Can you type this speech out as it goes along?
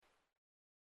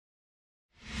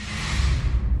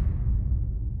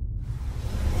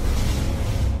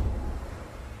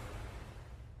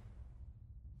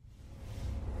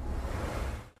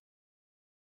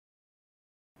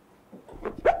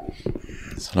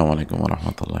Assalamualaikum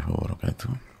warahmatullahi wabarakatuh.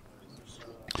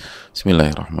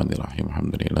 Bismillahirrahmanirrahim.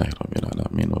 Alhamdulillahirabbil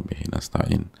alamin wa bihi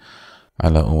nasta'in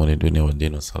ala umuri dunya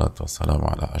waddin, wassalatu wassalamu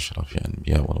ala asyrafil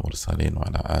anbiya wal mursalin wa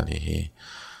ala alihi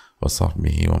wa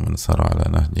sahbihi wa man sara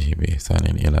ala nahjihi bi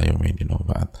ihsanin ila yaumil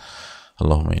wa ba'd.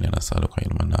 Allahumma inna nas'aluka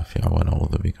ilman nafi'a wa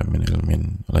na'udzubika min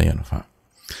ilmin la yanfa'.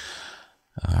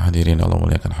 Hadirin Allah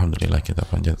muliakan, alhamdulillah kita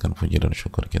panjatkan puji dan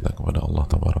syukur kita kepada Allah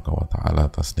tabaraka wa taala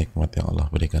atas nikmat yang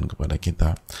Allah berikan kepada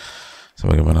kita,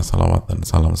 sebagaimana salawat dan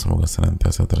salam semoga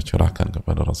senantiasa tercurahkan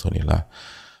kepada Rasulullah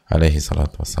alaihi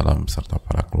salatu wassalam serta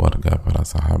para keluarga, para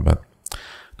sahabat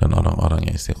dan orang-orang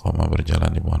yang istiqomah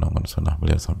berjalan di bawah naungan sunnah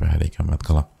beliau sampai hari kiamat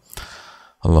kelak.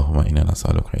 Allahumma inna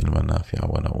nas'aluka ilman nafi'a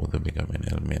wa na'udzubika min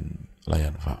ilmin la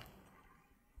yanfa'.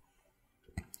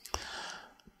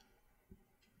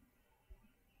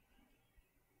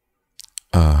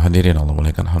 Hadirin Allah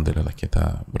muliakan, alhamdulillah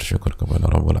kita bersyukur kepada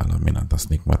Rabbul Alamin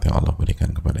atas nikmat yang Allah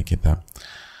berikan kepada kita,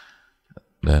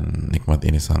 dan nikmat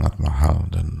ini sangat mahal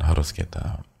dan harus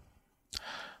kita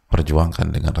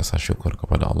perjuangkan dengan rasa syukur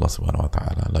kepada Allah Subhanahu wa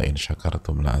taala. La in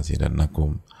syakartum la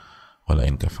azidannakum wa la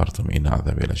in kafartum inna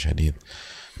adzabi lasyadid.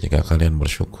 Jika kalian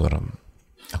bersyukur,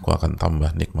 aku akan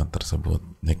tambah nikmat tersebut,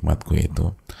 nikmatku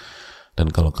itu, dan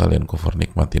kalau kalian kufur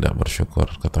nikmat tidak bersyukur,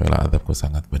 ketahuilah azabku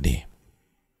sangat pedih.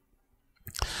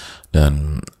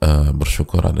 Dan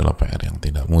bersyukur adalah PR yang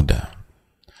tidak mudah.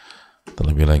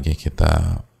 Terlebih lagi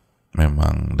kita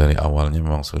memang dari awalnya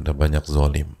memang sudah banyak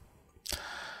zolim,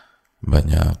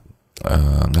 banyak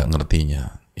nggak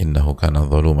ngertinya. Innahu kana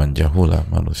zaluman jahula,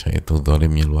 manusia itu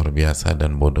zolimnya luar biasa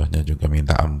dan bodohnya juga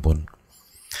minta ampun.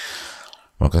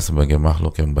 Maka sebagai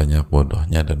makhluk yang banyak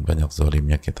bodohnya dan banyak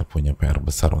zolimnya, kita punya PR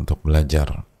besar untuk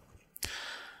belajar,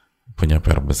 punya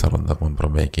PR besar untuk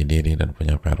memperbaiki diri, dan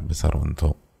punya PR besar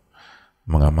untuk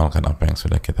mengamalkan apa yang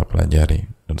sudah kita pelajari,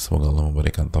 dan semoga Allah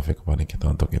memberikan taufik kepada kita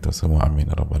untuk itu semua, amin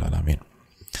ya rabbal alamin.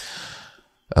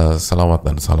 Salawat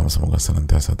dan salam semoga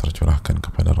senantiasa tercurahkan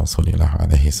kepada Rasulullah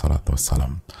alaihi salatu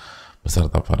wassalam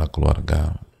beserta para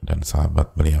keluarga dan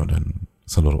sahabat beliau dan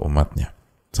seluruh umatnya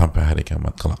sampai hari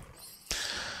kiamat kelak.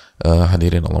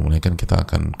 Hadirin Allah muliakan, kita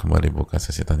akan kembali buka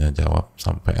sesi tanya jawab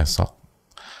sampai esok,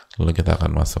 lalu kita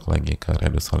akan masuk lagi ke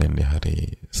Riyaadush Shaallihin di hari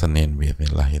Senin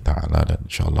biidznillah ta'ala dan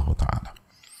insyaallah ta'ala.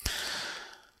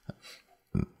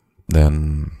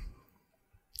 Dan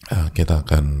kita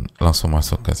akan langsung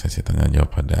masuk ke sesi tanya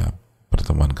jawab pada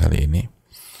pertemuan kali ini.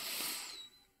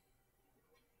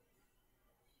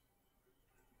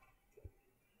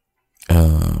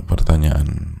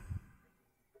 Pertanyaan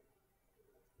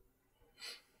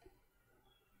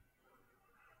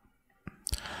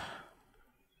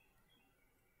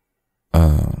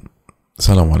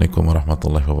Assalamualaikum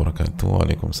warahmatullahi wabarakatuh.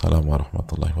 Waalaikumsalam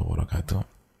warahmatullahi wabarakatuh.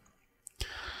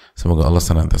 Semoga Allah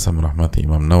senantiasa merahmati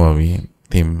Imam Nawawi,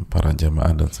 tim, para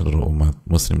jamaah dan seluruh umat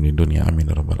muslim di dunia, amin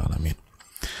ya rabbal alamin.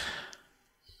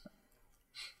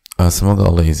 Semoga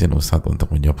Allah izin Ustadz untuk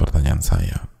menjawab pertanyaan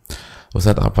saya.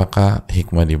 Ustadz, apakah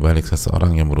hikmah dibalik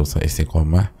seseorang yang berusaha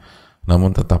istiqomah namun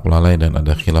tetap lalai dan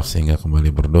ada khilaf sehingga kembali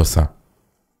berdosa?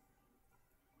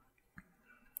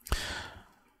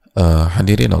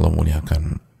 Hadirin Allah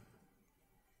muliakan,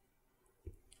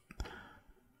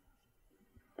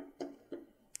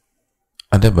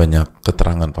 ada banyak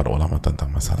keterangan para ulama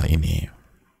tentang masalah ini,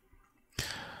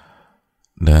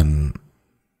 dan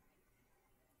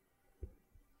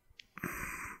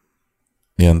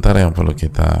di antara yang perlu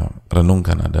kita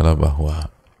renungkan adalah bahwa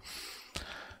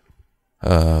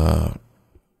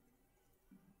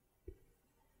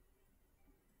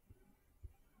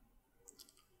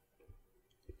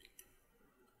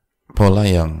pola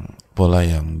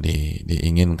yang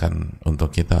diinginkan untuk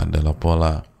kita adalah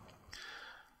pola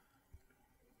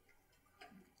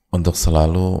untuk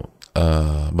selalu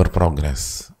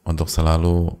berprogres, untuk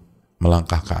selalu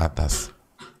melangkah ke atas,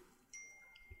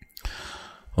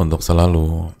 untuk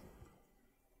selalu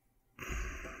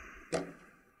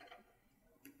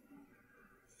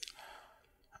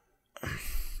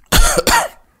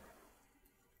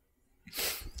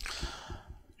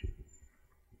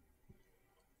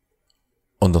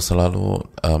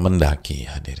mendaki.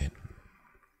 Hadirin,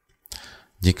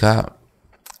 jika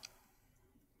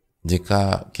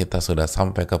kita sudah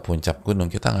sampai ke puncak gunung,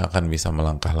 kita nggak akan bisa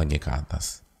melangkah lagi ke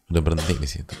atas, udah berhenti di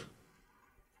situ.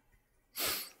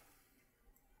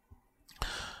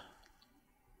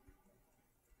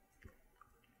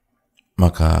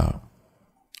 Maka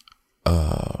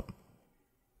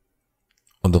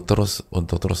untuk terus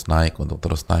naik,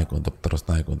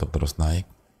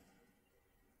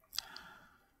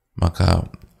 maka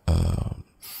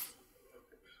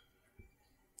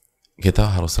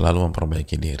kita harus selalu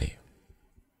memperbaiki diri.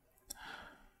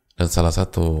 Dan salah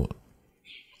satu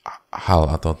hal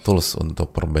atau tools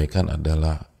untuk perbaikan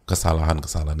adalah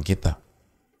kesalahan-kesalahan kita.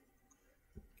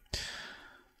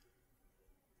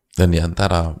 Dan di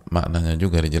antara maknanya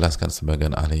juga dijelaskan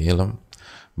sebagian ahli ilm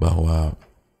bahwa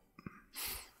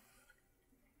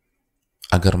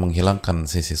agar menghilangkan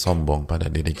sisi sombong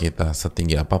pada diri kita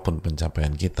setinggi apapun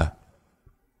pencapaian kita,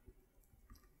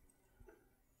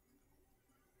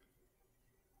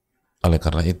 oleh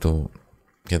karena itu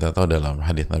kita tahu dalam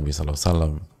hadis Nabi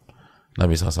SAW,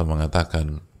 Nabi SAW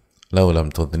mengatakan, laulam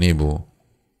tudnibu,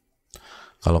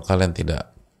 kalau kalian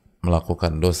tidak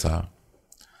melakukan dosa,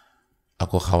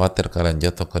 aku khawatir kalian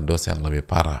jatuh ke dosa yang lebih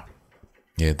parah,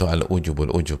 yaitu al-ujubul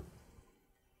ujub.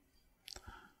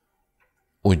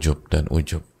 Ujub dan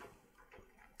ujub.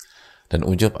 Dan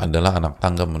ujub adalah anak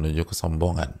tangga menuju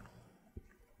kesombongan.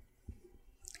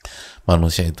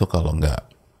 Manusia itu kalau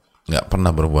nggak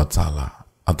pernah berbuat salah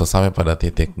atau sampai pada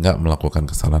titik nggak melakukan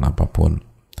kesalahan apapun,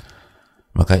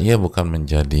 maka ia bukan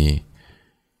menjadi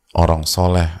orang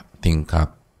soleh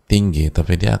tingkat tinggi,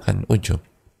 tapi dia akan ujub.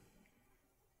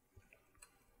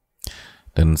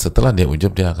 Dan setelah dia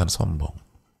ujub, dia akan sombong.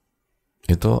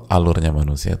 Itu alurnya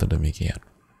manusia itu demikian.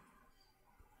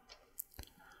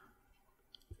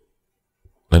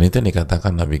 Dan itu yang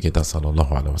dikatakan Nabi kita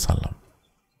Sallallahu Alaihi Wasallam.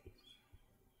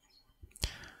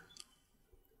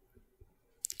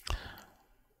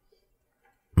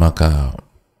 Maka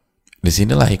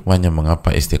disinilah hikmahnya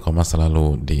mengapa istiqomah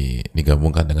selalu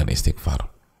digabungkan dengan istighfar.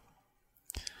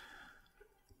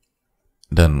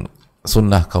 Dan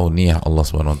sunnah kauniyah Allah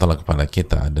Subhanahu Wa Taala kepada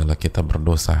kita adalah kita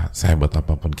berdosa sehebat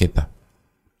apapun kita.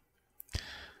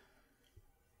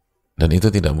 Dan itu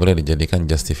tidak boleh dijadikan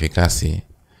justifikasi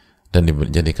dan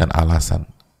dijadikan alasan.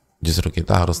 Justru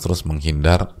kita harus terus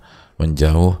menghindar,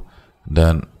 menjauh,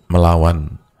 dan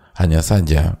melawan. Hanya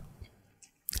saja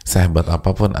sehebat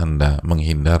apapun Anda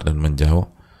menghindar dan menjauh,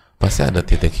 pasti ada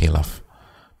titik khilaf,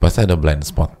 pasti ada blind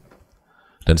spot.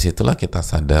 Dan situlah kita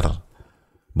sadar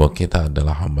bahwa kita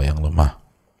adalah hamba yang lemah,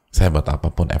 sehebat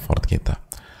apapun effort kita.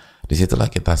 Disitulah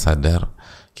kita sadar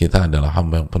kita adalah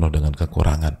hamba yang penuh dengan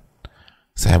kekurangan.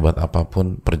 Sehebat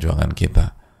apapun perjuangan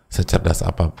kita, secerdas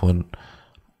apapun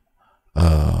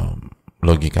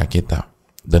logika kita,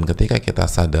 dan ketika kita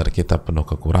sadar kita penuh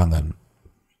kekurangan,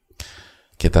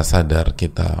 kita sadar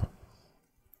kita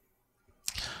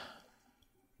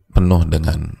penuh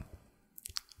dengan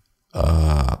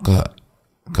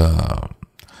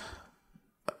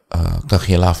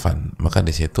kekhilafan, maka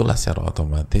disitulah secara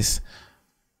otomatis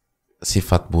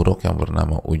sifat buruk yang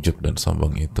bernama ujub dan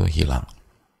sombong itu hilang.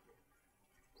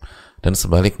 Dan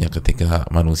sebaliknya, ketika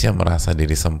manusia merasa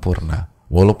diri sempurna,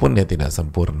 walaupun dia tidak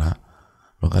sempurna,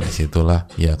 maka disitulah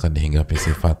ia akan dihinggapi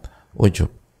sifat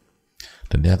ujub.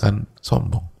 Dan dia akan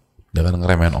sombong, dia akan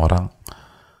ngeremehin orang,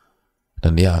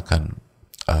 dan dia akan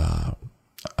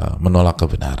menolak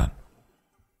kebenaran.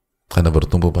 Karena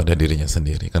bertumbuh pada dirinya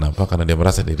sendiri. Kenapa? Karena dia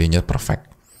merasa dirinya perfect.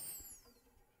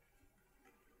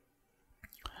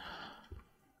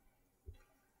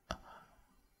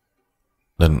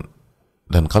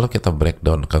 Dan kalau kita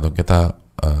breakdown, kalau kita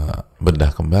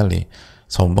bedah kembali,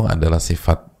 sombong adalah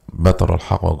sifat batarul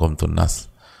haq wa ghamtun nas.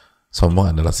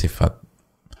 Sombong adalah sifat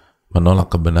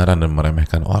menolak kebenaran dan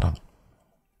meremehkan orang.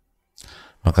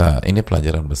 Maka ini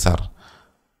pelajaran besar.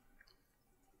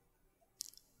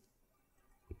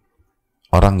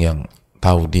 Orang yang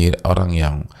tahu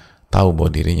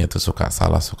bahwa dirinya itu suka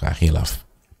salah, suka khilaf,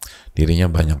 dirinya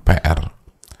banyak PR,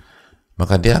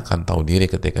 maka dia akan tahu diri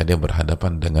ketika dia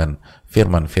berhadapan dengan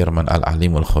firman-firman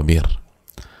Al-Alimul Khabir,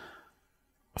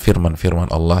 firman-firman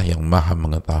Allah yang maha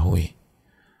mengetahui,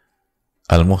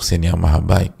 Al-Muhsin yang maha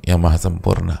baik, yang maha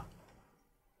sempurna.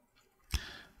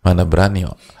 Mana berani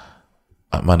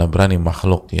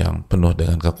makhluk yang penuh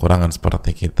dengan kekurangan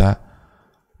seperti kita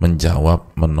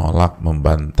menjawab, menolak,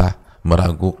 membantah,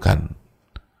 meragukan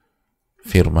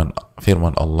firman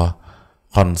Allah,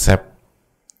 konsep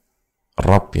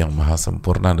Rabb yang maha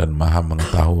sempurna dan maha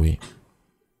mengetahui.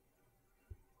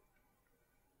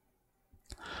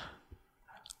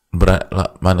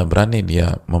 Mana berani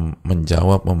dia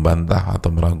menjawab, membantah atau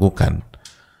meragukan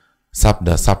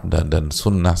sabda-sabda dan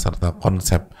sunnah serta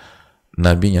konsep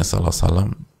Nabi-Nya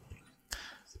SAW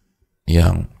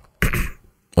yang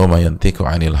wa ma yantiqu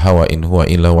 'anil hawa in huwa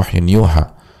illa wahyun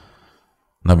yuha.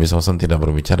 Nabi SAW tidak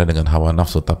berbicara dengan hawa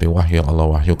nafsu, tapi wahyu yang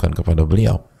Allah wahyukan kepada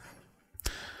beliau.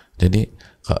 Jadi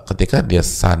ketika dia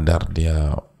sadar,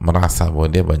 dia merasa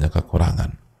bahwa dia banyak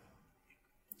kekurangan,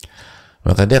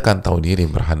 maka dia akan tahu diri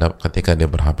ketika dia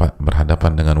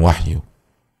berhadapan dengan wahyu,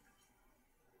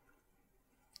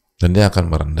 dan dia akan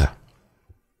merendah.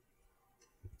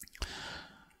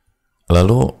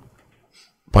 Lalu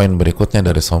Poin berikutnya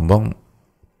dari sombong,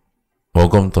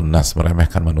 wagomtun nas,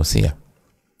 meremehkan manusia.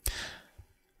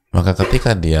 Maka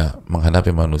ketika dia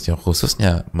menghadapi manusia,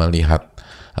 khususnya melihat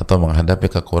atau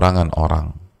menghadapi kekurangan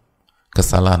orang,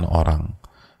 kesalahan orang,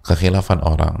 kekhilafan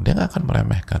orang, dia nggak akan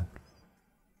meremehkan.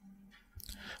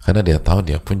 Karena dia tahu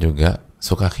dia pun juga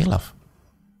suka khilaf.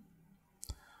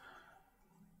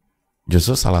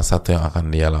 Justru salah satu yang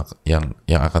akan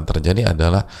yang akan terjadi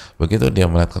adalah begitu dia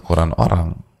melihat kekurangan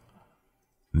orang,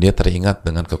 dia teringat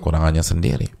dengan kekurangannya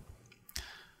sendiri.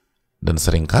 Dan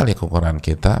seringkali kekurangan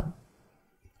kita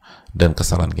dan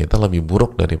kesalahan kita lebih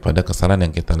buruk daripada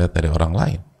kesalahan yang kita lihat dari orang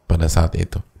lain pada saat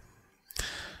itu.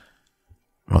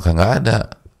 Maka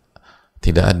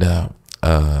tidak ada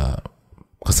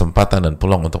kesempatan dan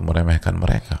peluang untuk meremehkan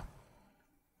mereka.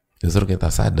 Justru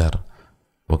kita sadar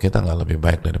bahwa kita nggak lebih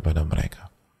baik daripada mereka.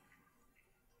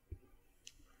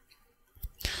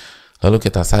 Lalu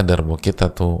kita sadar bahwa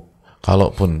kita tuh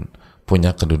kalaupun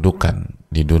punya kedudukan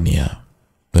di dunia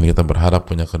dan kita berharap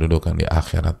punya kedudukan di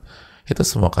akhirat, itu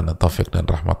semua karena taufik dan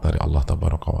rahmat dari Allah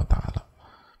Tabaraka wa Ta'ala,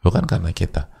 bukan karena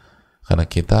kita. Karena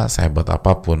kita sehebat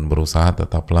apapun berusaha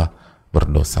tetaplah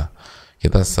berdosa.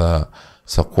 Kita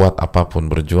sekuat apapun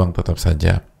berjuang tetap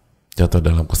saja jatuh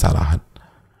dalam kesalahan.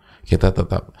 Kita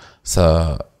tetap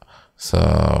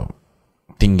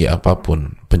setinggi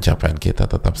apapun pencapaian kita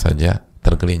tetap saja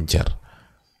tergelincir.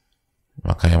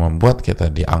 Maka yang membuat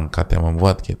kita diangkat, yang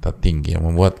membuat kita tinggi, yang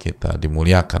membuat kita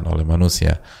dimuliakan oleh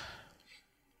manusia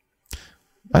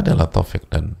adalah taufik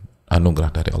dan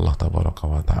anugerah dari Allah Tabaraka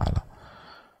wa Ta'ala.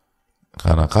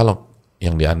 Karena kalau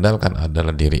yang diandalkan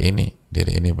adalah diri ini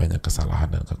banyak kesalahan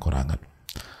dan kekurangan.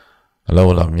 Law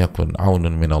lam yakun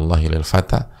aunun minallahi lil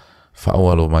fata fa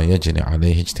awwalu ma yajni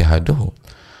alaihi ijtihaduhu.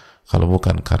 Kalau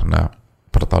bukan karena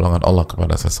pertolongan Allah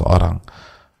kepada seseorang,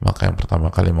 maka yang pertama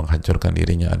kali menghancurkan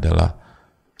dirinya adalah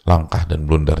langkah dan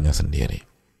blundernya sendiri.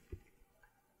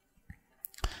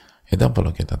 Itu yang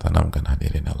perlu kita tanamkan,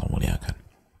 hadirin Allah muliakan.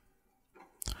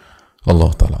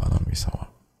 Allah Ta'ala alam bisawab.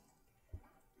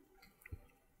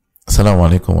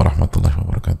 Assalamualaikum warahmatullahi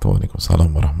wabarakatuh.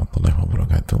 Waalaikumsalam warahmatullahi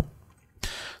wabarakatuh.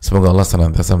 Semoga Allah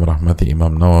senantiasa merahmati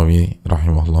Imam Nawawi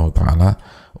rahimahullah ta'ala,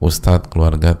 Ustadz,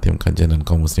 keluarga, tim kajian, dan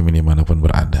kaum muslimin dimanapun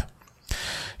berada.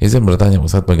 Izin bertanya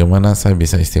Ustadz, bagaimana saya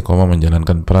bisa istiqomah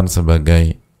menjalankan peran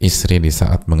sebagai istri di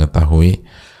saat mengetahui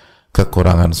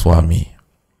kekurangan suami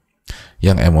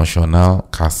yang emosional,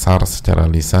 kasar secara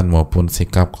lisan maupun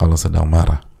sikap kalau sedang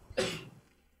marah.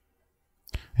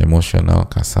 Emosional,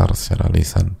 kasar secara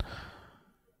lisan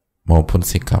maupun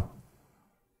sikap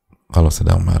kalau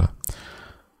sedang marah.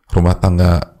 Rumah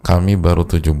tangga kami baru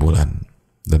 7 bulan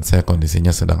dan saya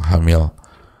kondisinya sedang hamil.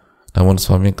 Namun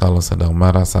suami kalau sedang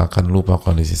marah seakan lupa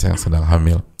kondisi saya sedang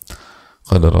hamil.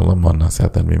 Qadarullah, mohon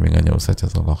nasihat dan bimbingannya Ustadz,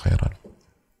 jazakallahu khairan.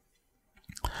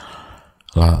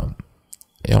 Lah,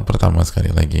 yang pertama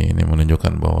sekali lagi ini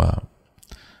menunjukkan bahwa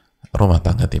rumah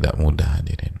tangga tidak mudah,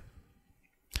 hadirin.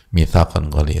 Mitsaqan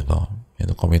ghalidha,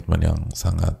 itu komitmen yang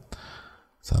sangat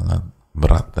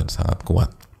berat dan sangat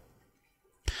kuat.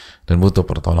 Dan butuh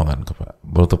pertolongan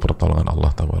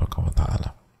Allah Tabaraka wa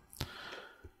Ta'ala.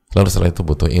 Lalu setelah itu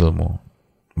butuh ilmu,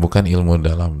 bukan ilmu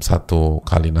dalam 1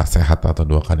 kali nasihat atau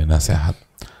 2 kali nasihat,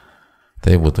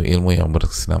 tapi butuh ilmu yang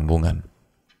berkesinambungan.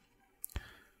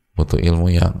 Butuh ilmu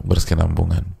yang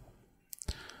berkesinambungan,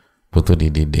 butuh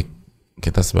dididik.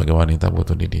 Kita sebagai wanita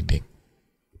butuh dididik,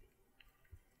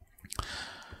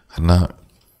 karena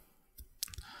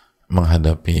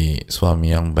menghadapi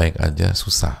suami yang baik aja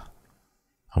susah,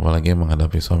 apalagi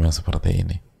menghadapi suami yang seperti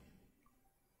ini.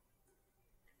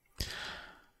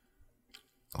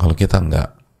 Kalau kita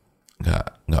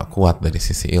nggak kuat dari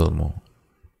sisi ilmu,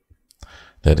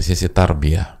 dari sisi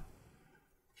tarbiyah,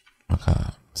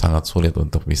 maka sangat sulit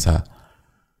untuk bisa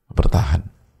bertahan.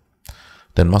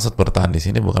 Dan maksud bertahan di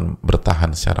sini bukan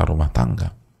bertahan secara rumah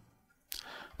tangga,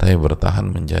 tapi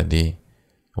bertahan menjadi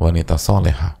wanita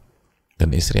soleha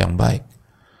dan istri yang baik.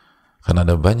 Karena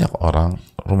ada banyak orang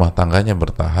rumah tangganya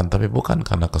bertahan tapi bukan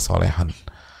karena kesolehan,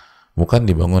 bukan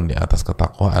dibangun di atas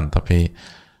ketakwaan, tapi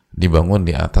dibangun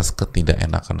di atas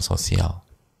ketidakenakan sosial.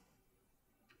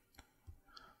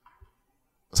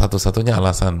 Satu-satunya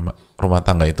alasan rumah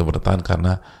tangga itu bertahan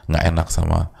karena nggak enak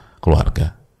sama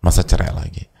keluarga, masa cerai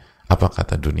lagi. Apa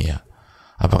kata dunia?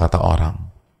 Apa kata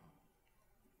orang?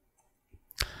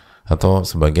 Atau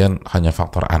sebagian hanya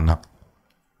faktor anak.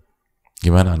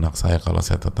 Gimana anak saya kalau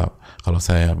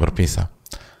saya berpisah?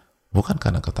 Bukan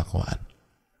karena ketakwaan.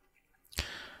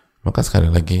 Maka sekali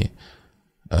lagi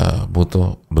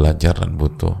butuh belajar dan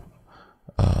butuh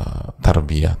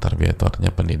tarbiyah itu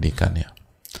artinya pendidikan ya,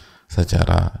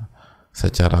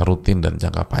 secara rutin dan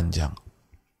jangka panjang.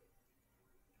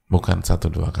 bukan satu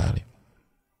dua kali,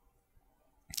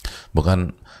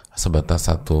 bukan sebatas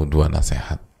satu dua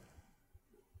nasihat.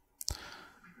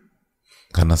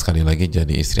 Karena sekali lagi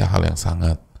jadi istri hal yang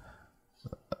sangat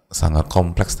sangat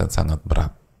kompleks dan sangat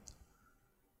berat,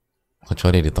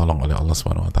 kecuali ditolong oleh Allah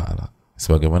Subhanahu wa taala.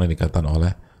 Sebagaimana dikatakan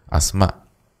oleh Asma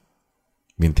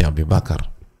binti Abi Bakar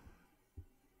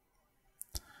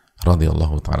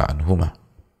radhiyallahu taala anhuma.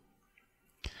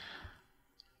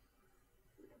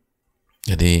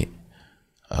 Jadi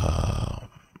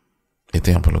itu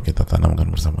yang perlu kita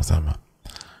tanamkan bersama-sama.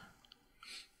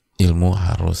 Ilmu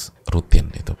harus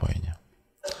rutin, itu poinnya.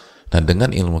 Nah,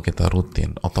 dengan ilmu kita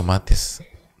rutin, otomatis,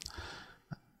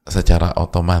 secara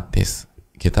otomatis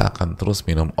kita akan terus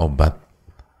minum obat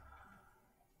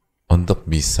untuk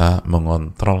bisa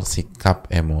mengontrol sikap,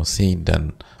 emosi,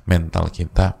 dan mental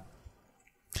kita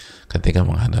ketika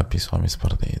menghadapi suami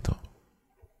seperti itu.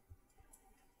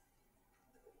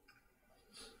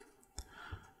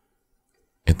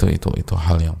 Itu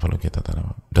hal yang perlu kita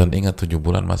tanam. Dan ingat, 7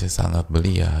 bulan masih sangat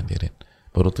belia, hadirin.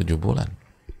 Baru 7 bulan.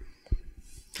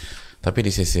 Tapi di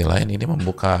sisi lain ini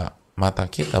membuka mata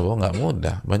kita bahwa nggak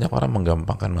mudah. Banyak orang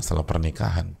menggampangkan masalah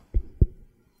pernikahan.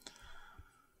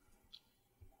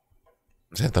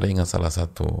 Saya teringat salah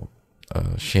satu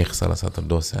syekh, salah satu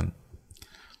dosen.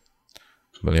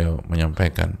 Beliau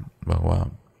menyampaikan bahwa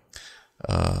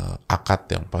akad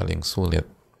yang paling sulit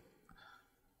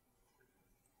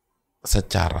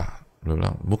secara, beliau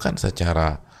bilang, bukan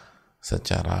secara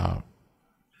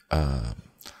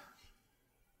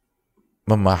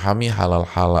memahami halal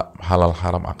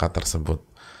haram akad tersebut,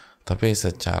 tapi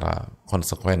secara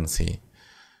konsekuensi,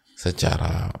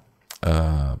 secara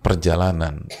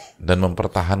perjalanan dan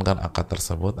mempertahankan akad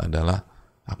tersebut adalah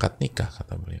akad nikah,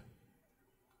 kata beliau.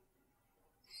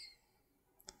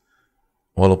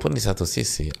 Walaupun di satu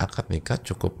sisi akad nikah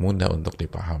cukup mudah untuk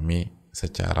dipahami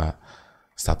secara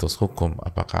status hukum,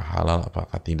 apakah halal,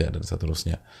 apakah tidak, dan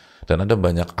seterusnya. Dan ada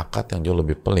banyak akad yang jauh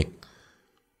lebih pelik.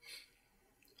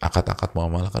 Akad-akad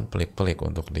muamalah kan pelik-pelik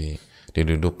untuk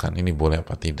didudukkan, ini boleh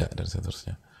apa tidak, dan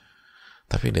seterusnya.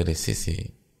 Tapi dari sisi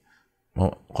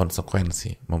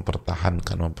konsekuensi,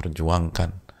 mempertahankan, memperjuangkan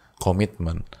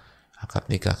komitmen, akad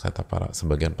nikah, kata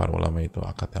sebagian para ulama, itu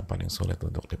akad yang paling sulit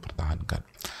untuk dipertahankan.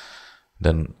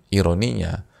 Dan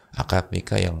ironinya, akad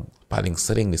nikah yang paling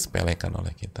sering disepelekan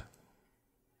oleh kita.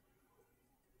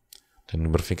 Dan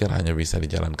berpikir hanya bisa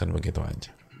dijalankan begitu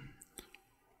aja.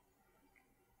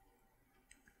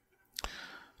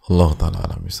 Allah Ta'ala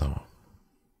alam bisawab.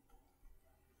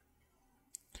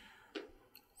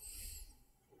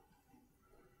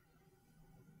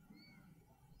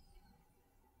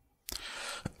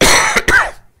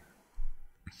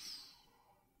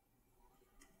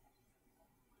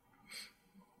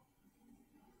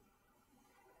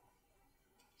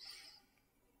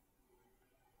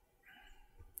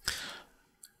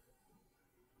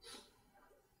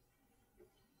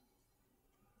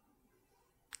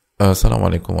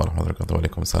 Assalamualaikum warahmatullahi wabarakatuh.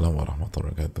 Waalaikumsalam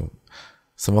warahmatullahi wabarakatuh.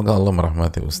 Semoga Allah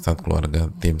merahmati Ustadz, keluarga,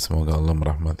 tim. Semoga Allah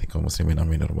merahmati kaum muslimin.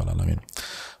 Amin ya rabbal alamin.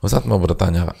 Ustadz mau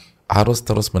bertanya, harus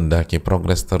terus mendaki,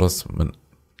 progres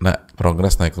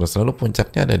naik terus. Lalu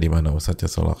puncaknya ada di mana, Ustadz?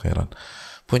 Jazakallahu khairan.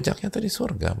 Puncaknya itu di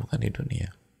surga, bukan di dunia.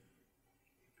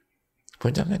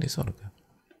 Puncaknya di surga.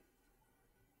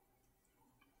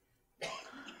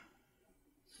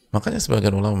 Makanya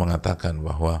sebagian ulama mengatakan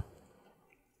bahwa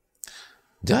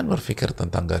jangan berpikir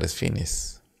tentang garis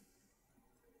finish.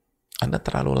 Anda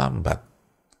terlalu lambat.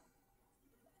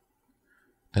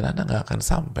 Dan Anda nggak akan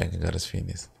sampai ke garis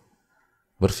finish.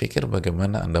 Berpikir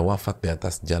bagaimana Anda wafat di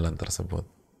atas jalan tersebut.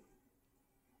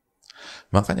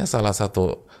 Makanya salah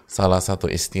satu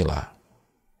istilah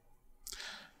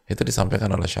itu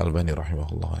disampaikan oleh Syalbani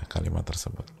rahimahullah, kalimat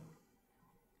tersebut.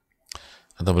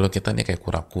 Kata beliau, kita ini kayak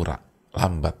kura-kura,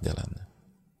 lambat jalannya.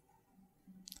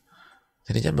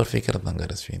 Jadi jangan berpikir tentang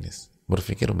garis finish.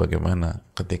 Berpikir bagaimana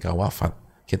ketika wafat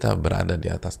kita berada di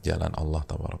atas jalan Allah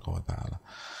tabaraka wa taala.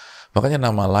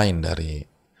 Makanya nama lain dari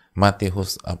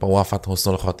wafat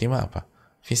husnul khotimah apa?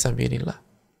 Fisabilillah.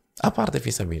 Apa arti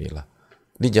fisabilillah?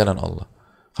 Di jalan Allah.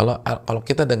 Kalau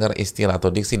kita dengar istilah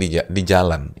atau diksi di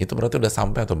jalan, itu berarti udah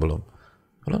sampai atau belum?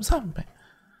 Belum sampai.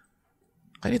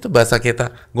 Kan itu bahasa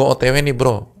kita, gue OTW nih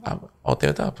bro.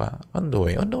 OTW itu apa? On the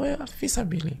way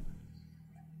fisabilillah.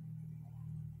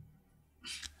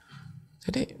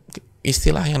 Jadi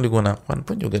istilah yang digunakan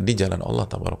pun juga di jalan Allah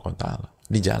tabaraka wa ta'ala,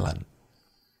 di jalan,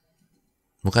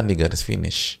 bukan di garis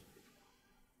finish.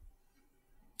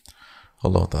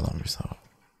 Allah ta'ala bisa.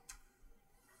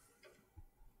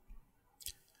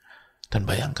 Dan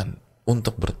bayangkan,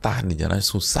 untuk bertahan di jalan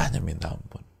susahnya minta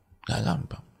ampun, gak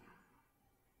gampang.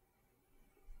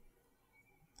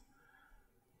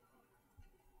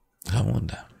 nggak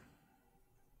mudah.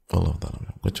 Allah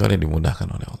Ta'ala, kecuali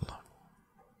dimudahkan oleh Allah.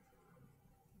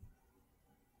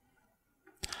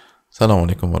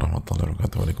 Assalamualaikum warahmatullahi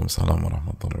wabarakatuh. Waalaikumsalam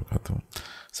warahmatullahi wabarakatuh.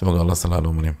 Semoga Allah selalu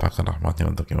melimpahkan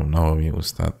rahmatnya untuk Imam Nawawi,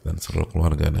 Ustadz, dan seluruh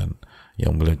keluarga dan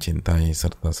yang beliau cintai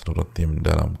serta seluruh tim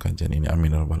dalam kajian ini.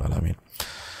 Amin ya rabbal alamin.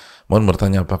 Mohon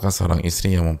bertanya, apakah seorang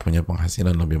istri yang mempunyai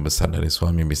penghasilan lebih besar dari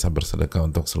suami bisa bersedekah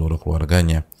untuk seluruh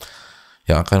keluarganya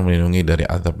yang akan melindungi dari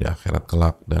azab di akhirat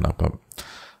kelak, dan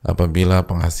apabila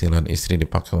penghasilan istri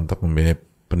dipakai untuk membiayai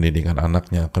pendidikan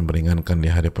anaknya akan meringankan di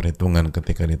hari perhitungan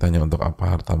ketika ditanya untuk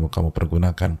apa hartamu kamu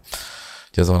pergunakan.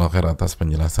 Jazakallahu khair atas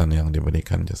penjelasan yang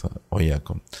diberikan.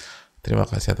 Terima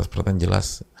kasih atas pertanyaan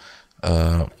jelas.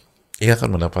 Ia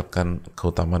akan mendapatkan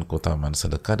keutamaan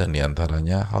sedekah, dan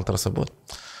diantaranya hal tersebut,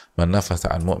 man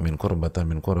nafasa an mu'min kurbatan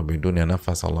min kurbi dunya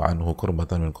nafasa Allah anhu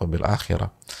kurbatan min kurbil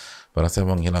akhirah. Barang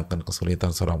siapa menghilangkan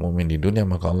kesulitan seorang mukmin di dunia,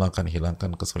 maka Allah akan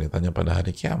hilangkan kesulitannya pada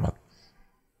hari kiamat.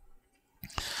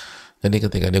 Jadi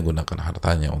ketika dia gunakan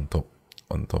hartanya untuk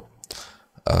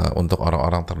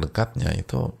orang-orang terdekatnya,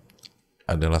 itu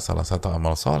adalah salah satu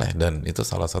amal soleh, dan itu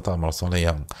salah satu amal soleh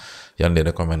yang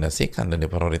direkomendasikan dan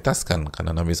diprioritaskan,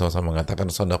 karena Nabi SAW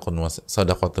mengatakan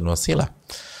sadaqatun wasilah,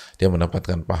 dia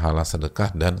mendapatkan pahala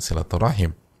sedekah dan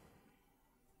silaturahim.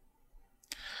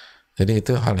 Jadi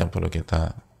itu hal yang perlu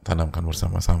kita tanamkan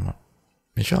bersama-sama.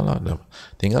 Insya Allah.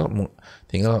 Tinggal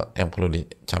yang perlu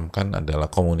dicamkan adalah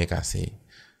komunikasi.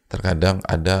 Terkadang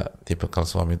ada tipikal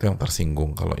suami itu yang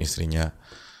tersinggung kalau istrinya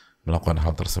melakukan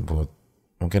hal tersebut.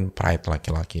 Mungkin pride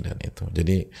laki-laki dan itu.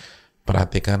 Jadi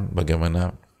perhatikan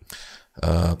bagaimana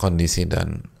kondisi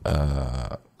dan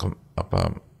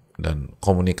dan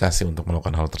komunikasi untuk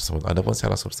melakukan hal tersebut. Adapun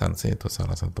secara substansi itu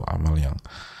salah satu amal yang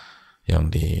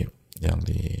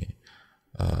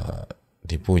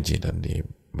dipuji dan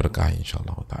diberkahi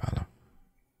insyaallah taala.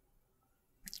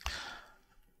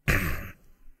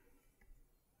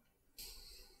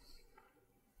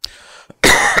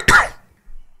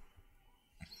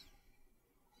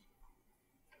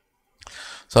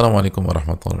 Assalamualaikum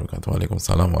warahmatullahi wabarakatuh.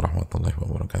 Waalaikumsalam warahmatullahi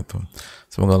wabarakatuh.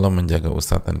 Semoga Allah menjaga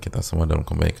Ustadz dan kita semua dalam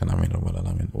kebaikan. Amin rabbal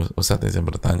alamin. Ustadz, saya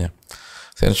bertanya,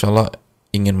 saya insya Allah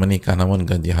ingin menikah, namun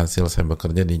gaji hasil saya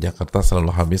bekerja di Jakarta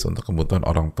selalu habis untuk kebutuhan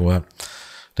orang tua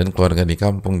dan keluarga di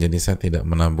kampung, jadi saya tidak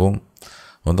menabung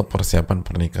untuk persiapan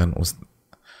pernikahan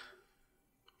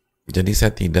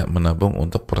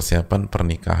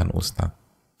Ustadz.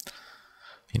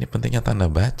 Ini pentingnya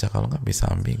tanda baca, kalau nggak bisa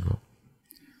ambigu.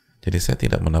 Jadi saya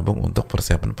tidak menabung untuk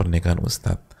persiapan pernikahan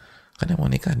Ustadz. Kan yang mau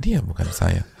nikah dia, bukan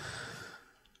saya.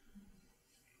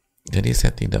 Jadi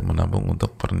saya tidak menabung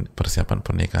untuk persiapan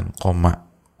pernikahan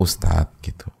Ustadz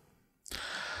gitu.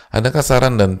 Adakah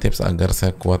saran dan tips agar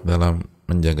saya kuat dalam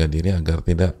menjaga diri agar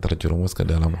tidak terjerumus ke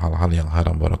dalam hal-hal yang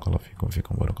haram? Barakallahu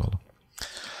fikum barakallahu.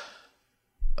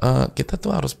 Kita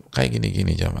tuh harus kayak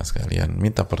gini-gini jamaah sekalian,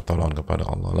 minta pertolongan kepada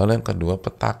Allah. Lalu yang kedua,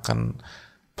 petakan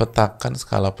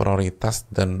skala prioritas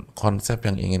dan konsep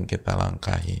yang ingin kita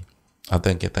langkahi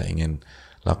atau yang kita ingin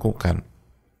lakukan.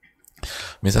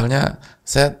 Misalnya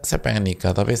saya pengen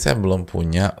nikah tapi saya belum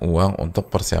punya uang untuk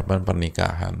persiapan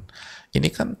pernikahan. Ini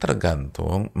kan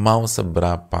tergantung mau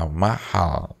seberapa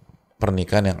mahal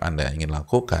pernikahan yang Anda ingin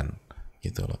lakukan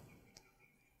gitu loh.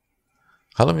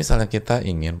 Kalau misalnya kita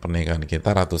ingin pernikahan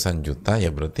kita ratusan juta,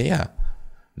 ya berarti ya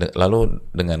lalu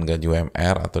dengan gaji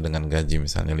UMR atau dengan gaji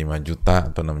misalnya 5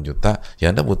 juta atau 6 juta,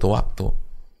 ya Anda butuh waktu.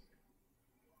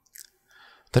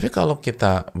 Tapi kalau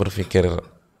kita berpikir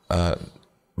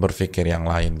yang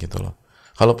lain gitu loh.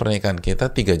 Kalau pernikahan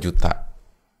kita 3 juta,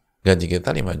 gaji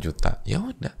kita 5 juta, ya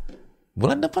udah,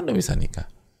 bulan depan udah bisa nikah.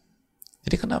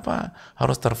 Jadi kenapa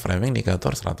harus terframing nikah itu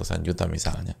harus ratusan juta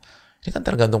misalnya? Ini kan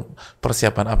tergantung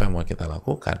persiapan apa yang mau kita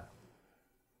lakukan.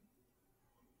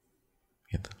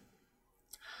 Gitu.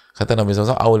 Kata Nabi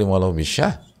SAW, awlim walau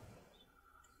bisyah,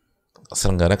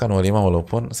 selenggarakan walimah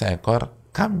walaupun seekor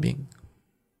kambing.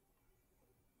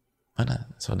 Mana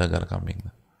saudagar kambing?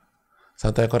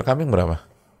 Satu ekor kambing berapa?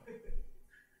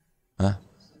 Hah?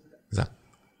 Zak?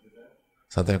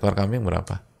 Satu ekor kambing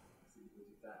berapa?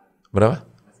 Berapa?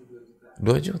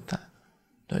 2 juta.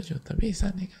 2 juta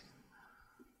bisa nih kan?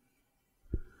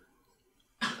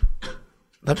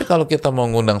 Tapi kalau kita mau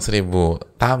ngundang 1000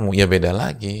 tamu, ya beda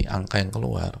lagi angka yang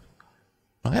keluar.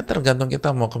 Makanya tergantung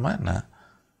kita mau kemana.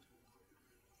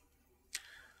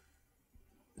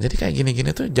 Jadi kayak gini-gini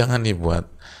tuh jangan dibuat.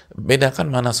 Bedakan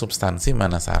mana substansi,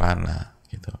 mana sarana.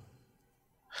 Gitu.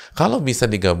 Kalau bisa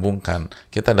digabungkan,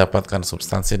 kita dapatkan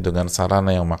substansi dengan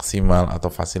sarana yang maksimal atau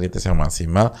fasilitas yang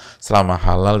maksimal selama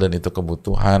halal dan itu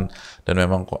kebutuhan, dan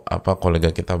memang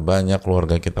kolega kita banyak,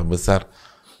 keluarga kita besar,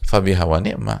 fabiha wa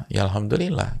ni'mah, ya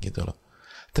alhamdulillah gitu loh.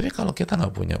 Tapi kalau kita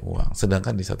nggak punya uang,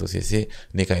 sedangkan di satu sisi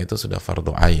nikah itu sudah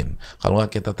fardu ain, kalau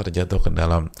nggak kita terjatuh ke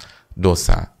dalam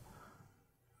dosa,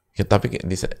 tapi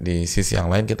di sisi yang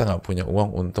lain kita nggak punya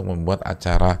uang untuk membuat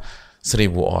acara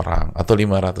 1.000 orang atau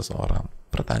 500 orang.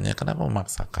 Pertanyaan, kenapa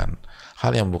memaksakan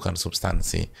hal yang bukan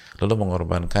substansi, lalu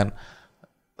mengorbankan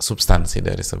substansi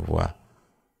dari sebuah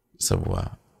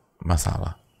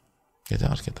masalah? Itu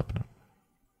harus kita benar.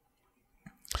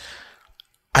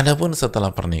 Adapun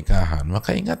setelah pernikahan,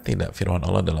 maka ingat tidak firman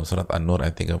Allah dalam surat An-Nur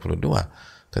ayat 32,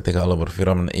 ketika Allah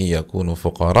berfirman, iyakunu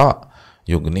fuqara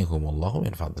yughnihumullahu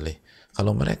min fadlih.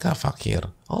 Kalau mereka fakir,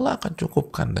 Allah akan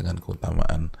cukupkan dengan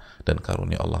keutamaan dan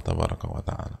karunia Allah tabaraka wa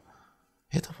ta'ala.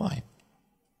 Itu poin.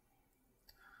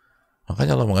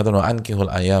 Makanya Allah mengatakan, wa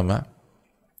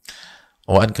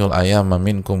ankihul ayama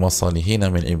minkum wassalihina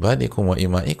min ibadikum wa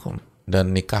imaikum,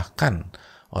 dan nikahkan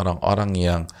orang-orang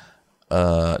yang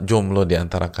jomblo di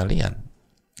antara kalian,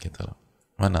 gitu loh.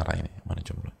 Mana arah ini? Mana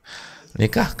jomblo?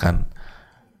 Nikahkan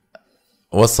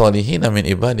wassalihina min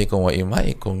ibadikum wa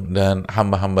imaikum, dan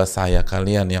hamba-hamba saya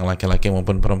kalian yang laki-laki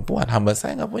maupun perempuan. Hamba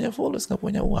saya nggak punya fulus, nggak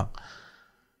punya uang.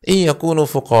 Iyakunu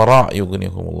fuqara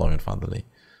yughnihumullahu min fadli.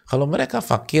 Kalau mereka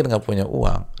fakir, nggak punya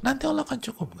uang, nanti Allah akan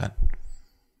cukupkan.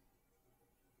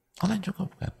 Allah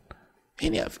cukupkan.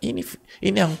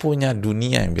 Ini yang punya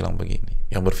dunia yang bilang begini,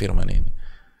 yang berfirman ini.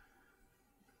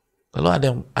 Lalu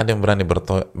ada yang berani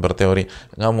berteori,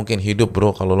 nggak mungkin hidup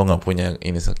bro kalau lo nggak punya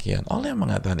ini sekian. Allah yang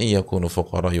mengatakan, iyakunu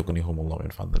fuqara yughnihumullahu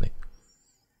min fadli.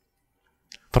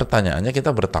 Pertanyaannya,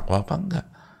 kita bertakwa apa enggak?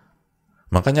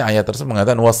 Makanya ayat tersebut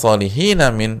mengatakan,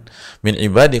 wassalihina min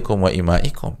ibadikum wa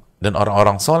imaikum, dan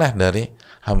orang-orang soleh dari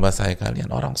hamba saya kalian.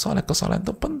 Orang soleh, kesolehan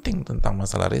itu penting tentang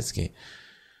masalah rezeki.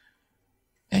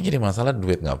 Yang jadi masalah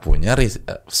duit nggak punya,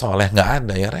 soleh nggak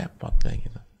ada, ya repot kayak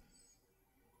gitu.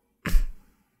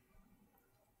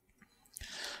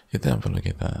 Itu yang perlu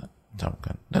kita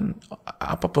camkan. Dan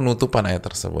apa penutupan ayat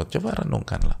tersebut? Coba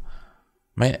renungkanlah.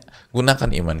 Gunakan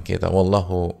iman kita.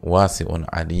 Wallahu wasi'un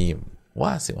alim.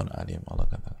 Wasi'un alim, Allah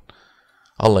katakan.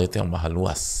 Allah itu yang maha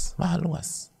luas. Maha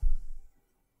luas.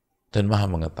 Dan maha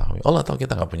mengetahui. Allah tahu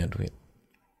kita nggak punya duit.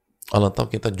 Allah tahu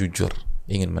kita jujur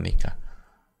ingin menikah,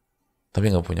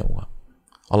 tapi nggak punya uang.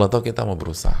 Allah tahu kita mau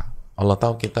berusaha. Allah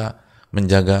tahu kita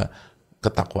menjaga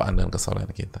ketakwaan dan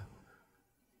kesolehan kita.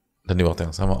 Dan di waktu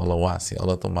yang sama Allah wasi,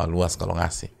 Allah tuh maha luas kalau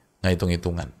ngasih, nggak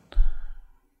hitung-hitungan.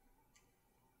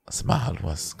 Maha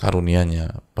luas,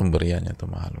 karunianya, pemberiannya itu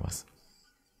maha luas.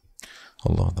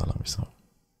 Allah Ta'ala bisa.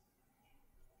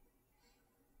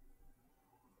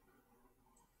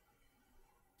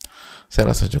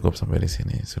 Saya rasa cukup sampai di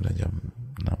sini, sudah jam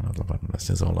 6.18.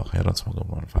 Jazakallahu khairan, semoga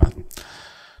bermanfaat.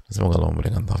 Semoga Allah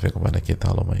memberikan taufik kepada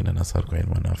kita. Allahumma inna nas'aluka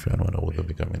ilman nafi'an wa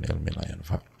na'udzubika min ilmin la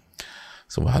yanfa'.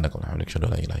 Subhanakallahumma wa bihamdika, asyhadu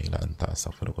an la ilaha illa anta,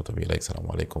 astaghfiruka wa atubu ilaik.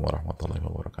 Assalamualaikum warahmatullahi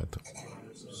wabarakatuh.